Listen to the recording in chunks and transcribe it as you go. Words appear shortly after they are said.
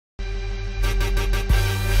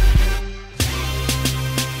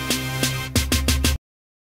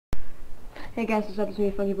Hey guys, what's up? It's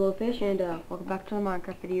me, Funkyblowfish, and welcome back to a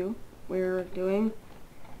Minecraft video. We're doing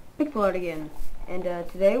pixel art again, and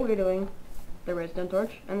today we're doing the redstone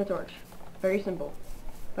torch and the torch. Very simple.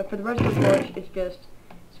 But for the redstone torch, it's just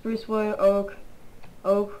spruce wood,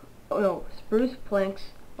 spruce planks,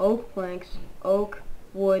 oak planks, oak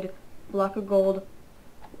wood, block of gold,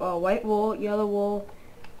 white wool, yellow wool,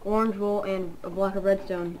 orange wool, and a block of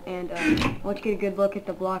redstone. And I want you to get a good look at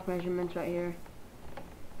the block measurements right here.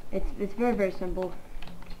 It's very, very simple.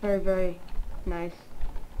 It's very, very nice.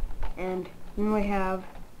 And then we have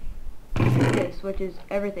this, which is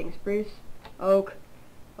everything: spruce, oak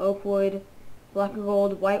wood, block of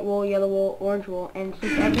gold, white wool, yellow wool, orange wool, and it's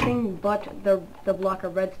just everything but the block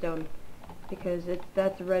of redstone, because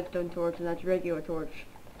that's a redstone torch and that's a regular torch.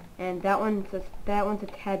 And that one's a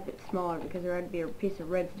tad bit smaller because there had to be a piece of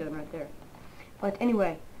redstone right there. But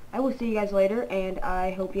anyway, I will see you guys later, and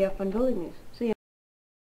I hope you have fun building these. See ya.